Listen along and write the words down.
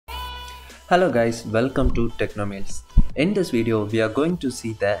Hello guys, welcome to Technomails. In this video, we are going to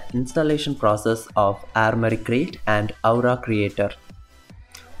see the installation process of Armoury Crate and Aura Creator.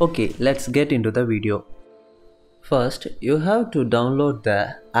 Okay, let's get into the video. First, you have to download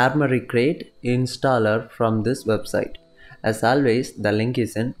the Armoury Crate installer from this website. As always, the link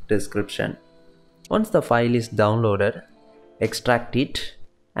is in description. Once the file is downloaded, extract it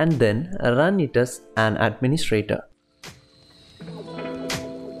and then run it as an administrator.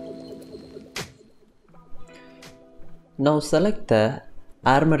 Now select the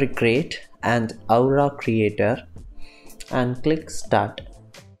Armoury Crate and Aura Creator and click Start.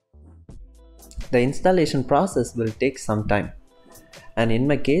 The installation process will take some time, and in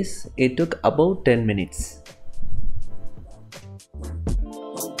my case it took about 10 minutes.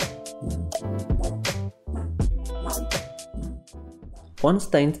 Once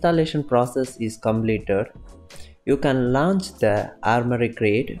the installation process is completed, you can launch the Armoury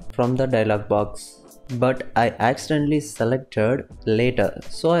Crate from the dialog box. But I accidentally selected later,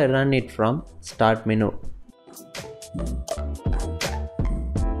 so I run it from Start menu.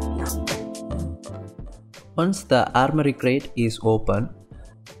 Once the Armoury Crate is open,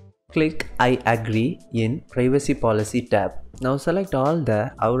 click I agree in Privacy Policy tab. Now select all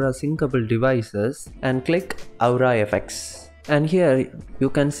the Aura syncable devices and click Aura effects. And here you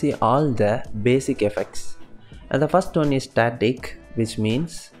can see all the basic effects. And the first one is static, which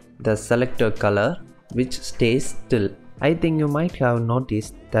means the selector color which stays still. I think you might have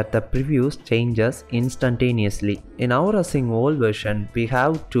noticed that the previews changes instantaneously. In Aura Sync old version, we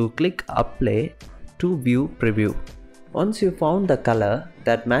have to click Apply to view preview. Once you found the color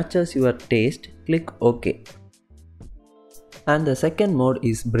that matches your taste, click OK. And the second mode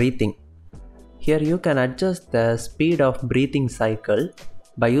is breathing. Here you can adjust the speed of breathing cycle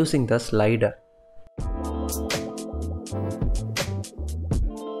by using the slider.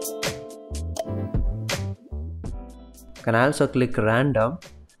 You can also click random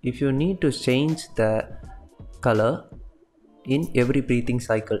if you need to change the color in every breathing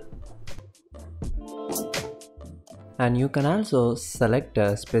cycle. And you can also select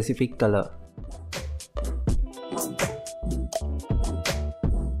a specific color.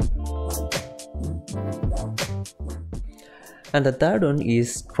 And the third one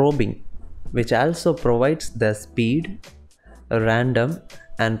is strobing, which also provides the speed, random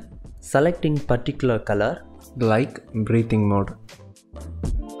and selecting particular color like breathing mode.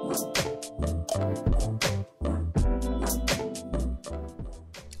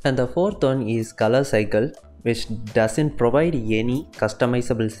 And the fourth one is color cycle, which doesn't provide any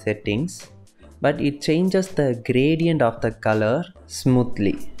customizable settings, but it changes the gradient of the color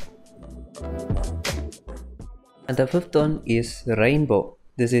smoothly. And the fifth one is rainbow.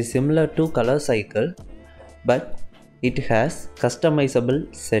 This is similar to color cycle, but it has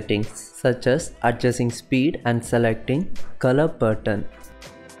customizable settings such as adjusting speed and selecting color pattern.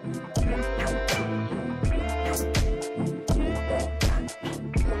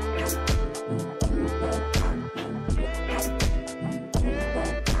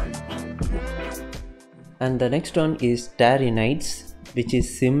 And the next one is starry nights, which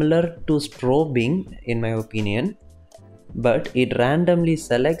is similar to strobing in my opinion, but it randomly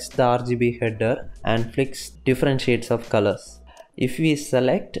selects the RGB header and flicks different shades of colors. If we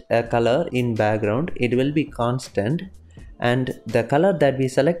select a color in background, it will be constant, and the color that we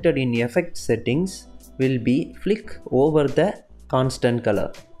selected in effect settings will be flick over the constant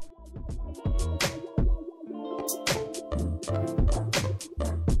color.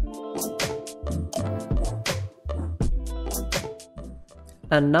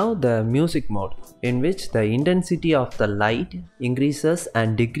 And now the music mode, in which the intensity of the light increases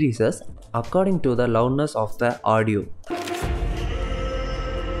and decreases according to the loudness of the audio.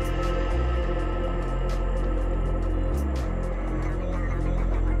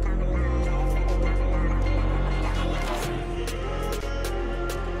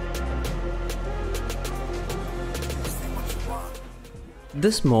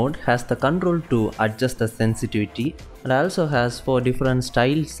 This mode has the control to adjust the sensitivity and also has 4 different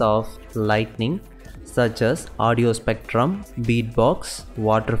styles of lighting such as audio spectrum, beatbox,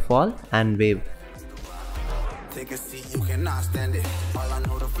 waterfall and wave. Take a seat, you cannot stand it. All I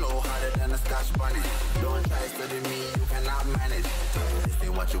know, the flow harder than a Scotch bunny. Doing faster than me, you cannot manage. This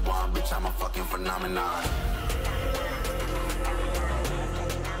ain't what you want, bitch, I'm a fucking phenomenon.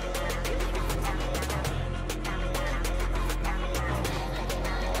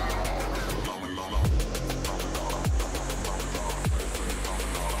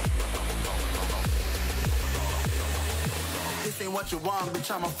 This ain't what you want,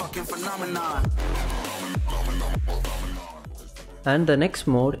 bitch, I'm a fucking phenomenon. And the next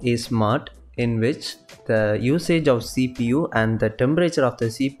mode is Smart, in which the usage of CPU and the temperature of the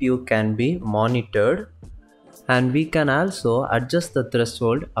CPU can be monitored, and we can also adjust the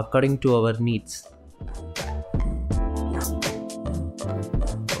threshold according to our needs.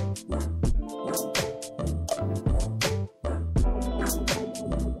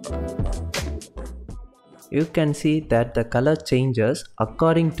 You can see that the color changes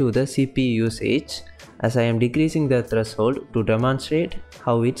according to the CPU usage, as I am decreasing the threshold to demonstrate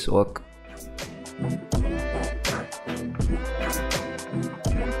how it's work.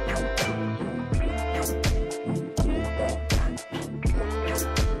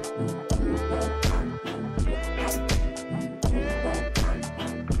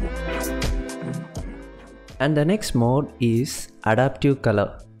 And the next mode is adaptive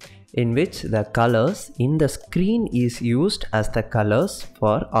color, in which the colors in the screen is used as the colors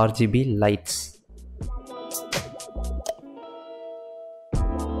for RGB lights.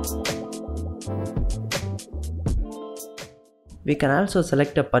 We can also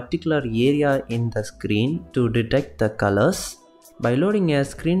select a particular area in the screen to detect the colors by loading a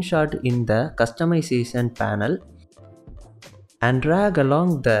screenshot in the customization panel and drag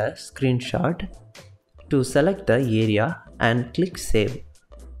along the screenshot to select the area and click save.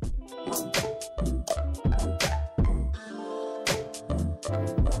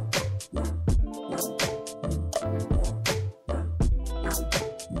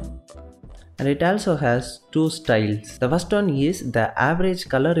 And it also has two styles. The first one is the average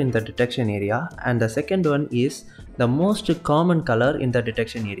color in the detection area, and the second one is the most common color in the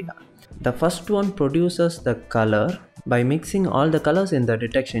detection area. The first one produces the color by mixing all the colors in the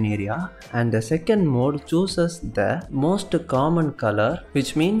detection area, and the second mode chooses the most common color,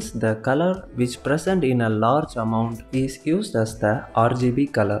 which means the color which present in a large amount is used as the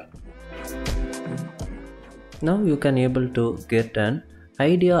RGB color. Now you can able to get an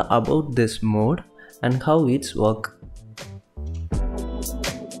idea about this mode and how it's work.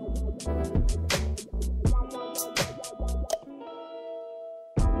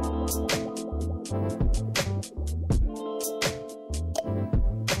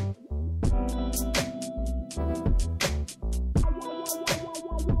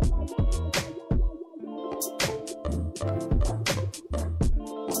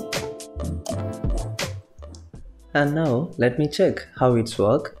 And now let me check how it's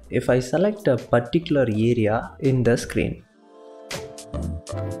work if I select a particular area in the screen.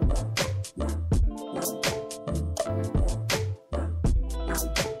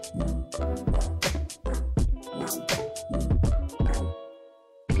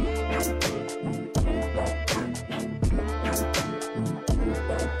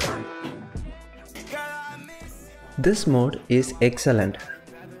 This mode is excellent,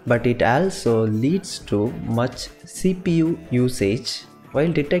 but it also leads to much CPU usage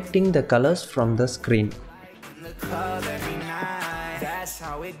while detecting the colors from the screen.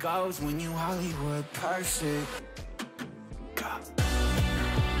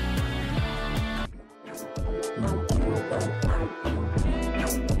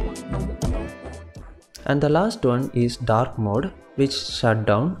 And the last one is dark mode, which shut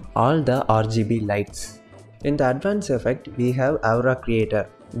down all the RGB lights. In the advanced effect, we have Aura Creator,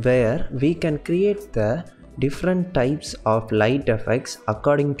 where we can create the different types of light effects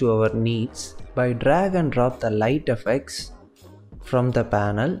according to our needs by drag and drop the light effects from the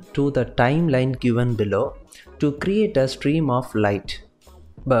panel to the timeline given below to create a stream of light.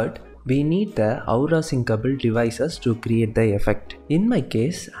 But we need the Aura syncable devices to create the effect. In my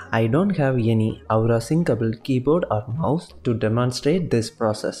case, I don't have any Aura syncable keyboard or mouse to demonstrate this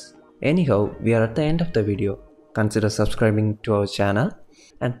process. Anyhow, we are at the end of the video. Consider subscribing to our channel,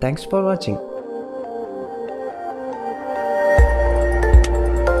 and thanks for watching.